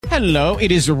Hello,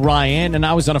 it is Ryan, and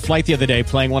I was on a flight the other day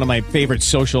playing one of my favorite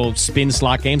social spin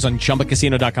slot games on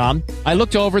ChumbaCasino.com. I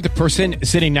looked over at the person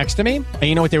sitting next to me, and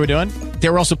you know what they were doing? They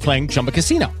were also playing Chumba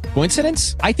Casino.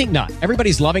 Coincidence? I think not.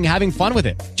 Everybody's loving having fun with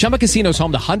it. Chumba Casino is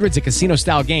home to hundreds of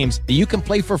casino-style games that you can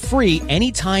play for free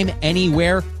anytime,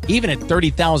 anywhere, even at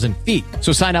 30,000 feet.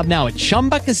 So sign up now at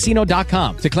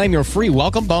ChumbaCasino.com to claim your free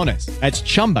welcome bonus. That's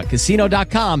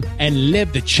ChumbaCasino.com and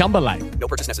live the Chumba life. No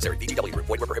purchase necessary. VGW. Void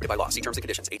where prohibited by law. See terms and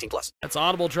conditions. 18+. That's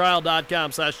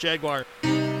audibletrial.com/Jaguar.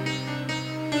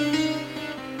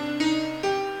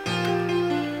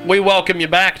 We welcome you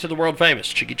back to the world-famous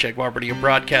Cheeky Jaguar radio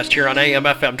broadcast here on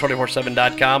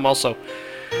AMFM247.com. Also,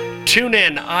 tune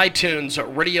in, iTunes,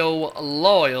 Radio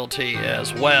Loyalty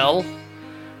as well.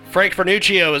 Frank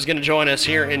Vernuccio is going to join us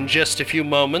here in just a few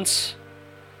moments.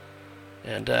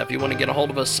 And if you want to get a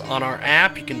hold of us on our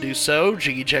app, you can do so,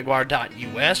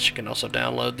 jiggyjaguar.us. You can also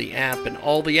download the app in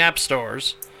all the app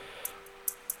stores.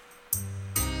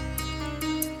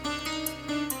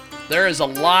 There is a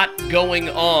lot going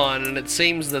on, and it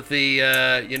seems that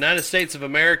the United States of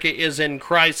America is in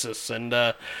crisis. And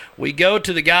we go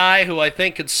to the guy who I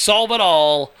think could solve it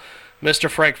all, Mr.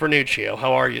 Frank Vernuccio.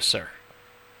 How are you, sir?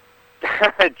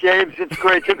 James, it's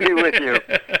great to be with you.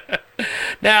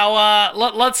 Now,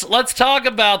 let's talk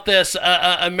about this.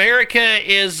 America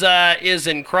is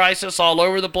in crisis all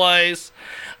over the place.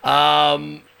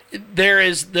 There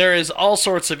is all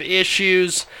sorts of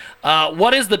issues.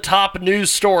 What is the top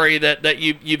news story that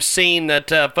you've seen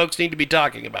that folks need to be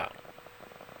talking about?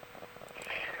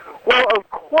 Well, of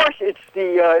course, it's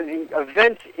the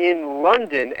events in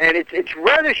London, and it's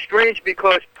rather strange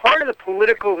because part of the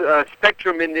political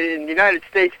spectrum in the United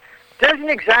States doesn't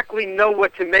exactly know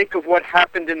what to make of what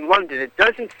happened in London. It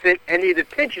doesn't fit any of the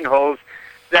pigeonholes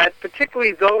that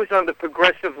particularly those on the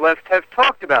progressive left have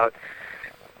talked about.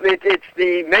 It's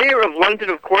the mayor of London,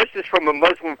 of course, is from a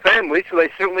Muslim family, so they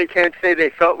certainly can't say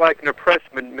they felt like an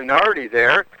oppressed minority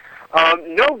there.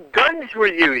 No guns were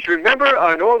used. Remember,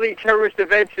 on all the terrorist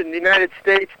events in the United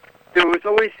States, there was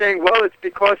always saying, well, it's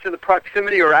because of the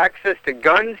proximity or access to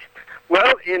guns.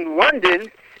 Well, in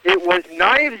London, it was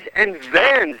knives and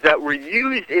vans that were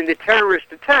used in the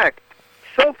terrorist attack.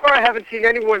 So far, I haven't seen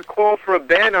anyone call for a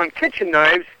ban on kitchen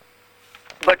knives,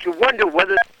 but you wonder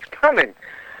whether it's coming.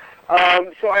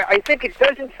 So I think it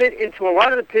doesn't fit into a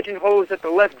lot of the pigeonholes that the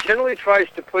left generally tries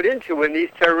to put into in these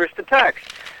terrorist attacks.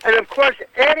 And of course,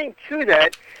 adding to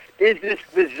that is this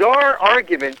bizarre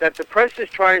argument that the press is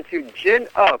trying to gin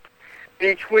up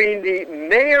between the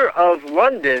mayor of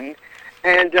London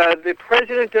and the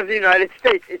president of the United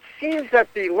States. It seems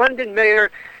that the London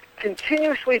mayor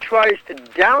continuously tries to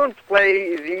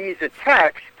downplay these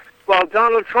attacks, while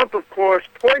Donald Trump, of course,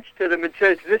 points to them and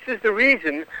says this is the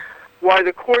reason why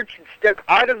the court should step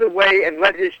out of the way and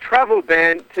let his travel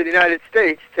ban to the United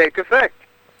States take effect.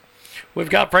 We've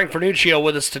got Frank Vernuccio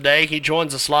with us today. He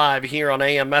joins us live here on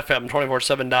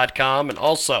AMFM247.com and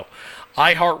also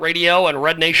iHeartRadio and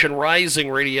Red Nation Rising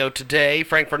Radio today.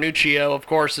 Frank Vernuccio, of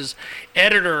course, is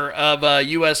editor of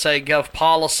USA Gov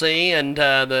Policy and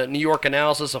the New York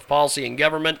Analysis of Policy and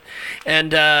Government,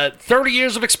 and 30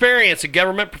 years of experience in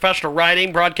government, professional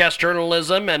writing, broadcast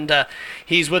journalism, and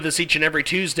he's with us each and every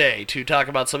Tuesday to talk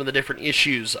about some of the different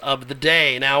issues of the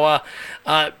day. Now,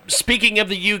 speaking of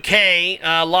the UK,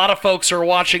 a lot of folks are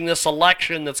watching this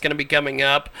election that's going to be coming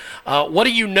up. What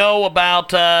do you know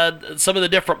about some of the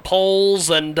different polls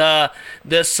and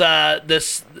this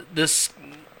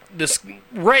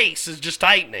race is just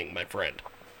tightening, my friend?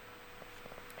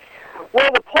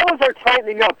 Well, the polls are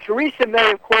tightening up. Theresa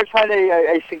May, of course, had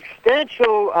a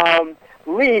substantial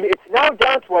lead. It's now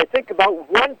down to, I think,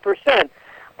 about 1%.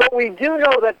 But we do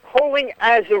know that polling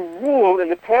as a rule in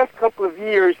the past couple of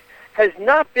years has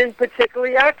not been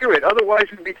particularly accurate. Otherwise,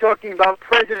 we'd be talking about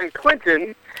President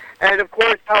Clinton and, of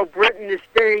course, how Britain is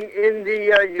staying in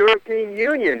the European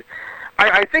Union.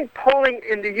 I think polling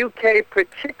in the UK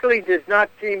particularly does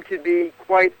not seem to be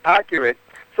quite accurate.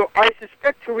 So I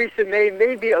suspect Theresa May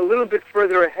be a little bit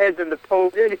further ahead than the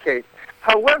polls indicate.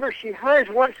 However, she has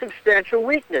one substantial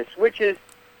weakness, which is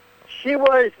she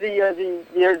was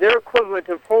their equivalent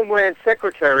of Homeland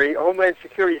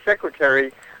Security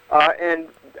Secretary, and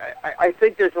I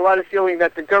think there's a lot of feeling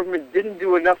that the government didn't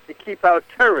do enough to keep out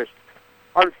terrorists.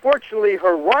 Unfortunately,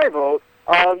 her rival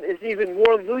is even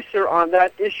more looser on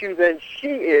that issue than she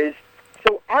is.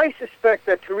 So I suspect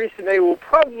that Theresa May will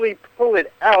probably pull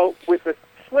it out with a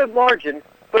slim margin,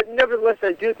 but nevertheless,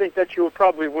 I do think that she will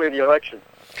probably win the election.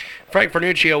 Frank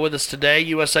Vernuccio with us today,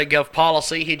 USA Gov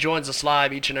Policy. He joins us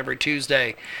live each and every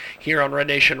Tuesday here on Red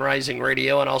Nation Rising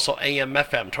Radio and also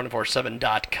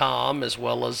AMFM247.com, as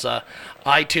well as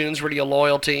iTunes, Radio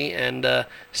Loyalty, and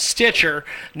Stitcher.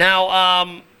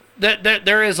 Now,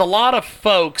 there is a lot of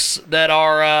folks that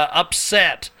are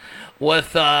upset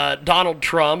with Donald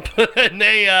Trump, and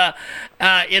they,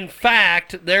 in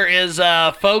fact, there is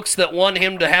folks that want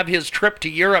him to have his trip to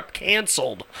Europe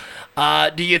canceled.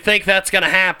 Do you think that's going to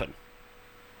happen?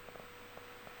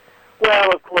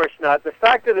 Well, of course not. The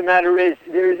fact of the matter is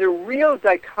there is a real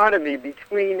dichotomy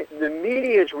between the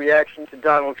media's reaction to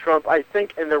Donald Trump, I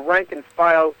think, and the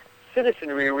rank-and-file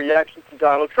citizenry reaction to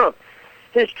Donald Trump.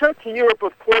 His trip to Europe,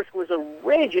 of course, was a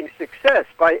raging success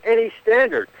by any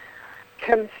standard.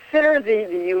 Consider the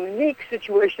unique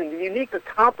situation, the unique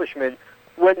accomplishment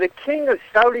when the king of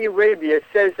Saudi Arabia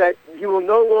says that he will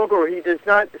no longer, or he does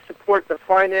not support the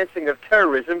financing of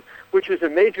terrorism, which was a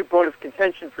major bone of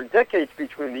contention for decades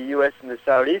between the U.S. and the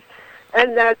Saudis,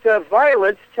 and that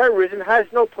violence, terrorism, has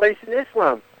no place in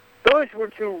Islam. Those were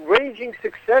two raging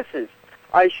successes.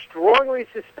 I strongly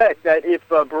suspect that if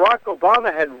Barack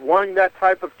Obama had won that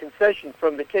type of concession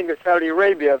from the king of Saudi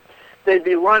Arabia, they'd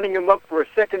be lining him up for a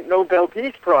second Nobel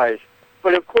Peace Prize.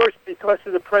 But of course, because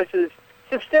of the press's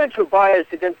substantial bias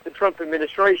against the Trump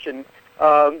administration,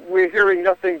 we're hearing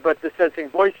nothing but dissenting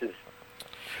voices.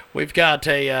 We've got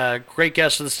a great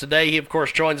guest with us today. He, of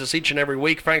course, joins us each and every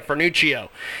week. Frank Vernuccio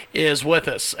is with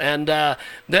us. And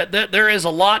there is a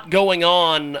lot going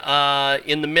on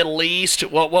in the Middle East.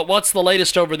 What's the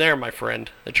latest over there, my friend,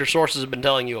 that your sources have been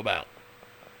telling you about?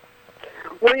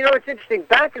 Well, you know, it's interesting.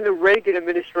 Back in the Reagan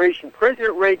administration,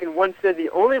 President Reagan once said the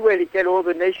only way to get all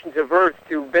the nations of Earth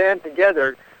to band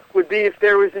together would be if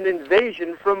there was an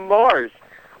invasion from Mars.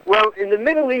 Well, in the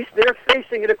Middle East, they're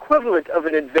facing an equivalent of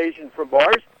an invasion from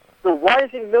Mars. The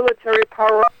rising military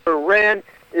power of Iran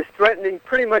is threatening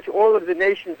pretty much all of the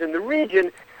nations in the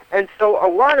region, and so a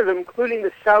lot of them, including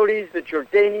the Saudis, the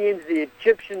Jordanians, the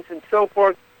Egyptians, and so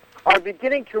forth, are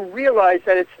beginning to realize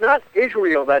that it's not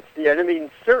Israel that's the enemy,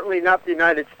 and certainly not the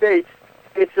United States.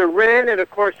 It's Iran, and of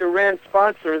course Iran's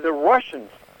sponsor, the Russians.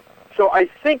 So I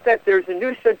think that there's a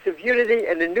new sense of unity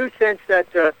and a new sense that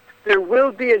there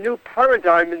will be a new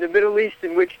paradigm in the Middle East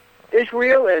in which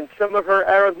Israel and some of her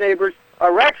Arab neighbors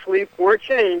are actually, for a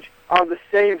change, on the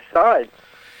same side.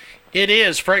 It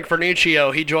is Frank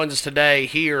Vernuccio. He joins us today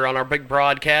here on our big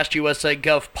broadcast, USA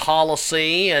Gov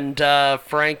Policy, and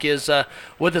Frank is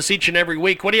with us each and every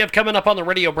week. What do you have coming up on the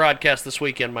radio broadcast this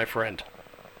weekend, my friend?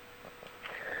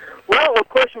 Well, of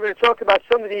course, we're going to talk about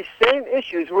some of these same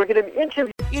issues. We're going to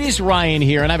interview... It is Ryan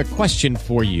here, and I have a question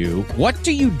for you. What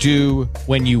do you do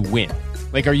when you win?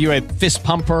 Like, are you a fist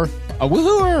pumper, a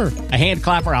woohooer, a hand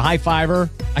clapper, a high fiver?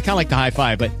 I kind of like the high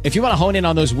five, but if you want to hone in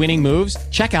on those winning moves,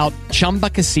 check out Chumba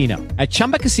Casino. At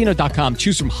ChumbaCasino.com,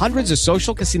 choose from hundreds of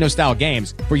social casino-style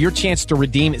games for your chance to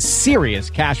redeem serious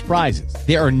cash prizes.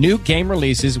 There are new game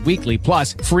releases weekly,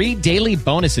 plus free daily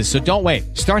bonuses, so don't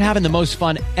wait. Start having the most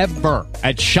fun ever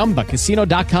at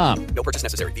ChumbaCasino.com. No purchase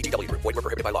necessary. VGW Group. Void where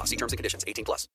prohibited by law. See terms and conditions. 18+.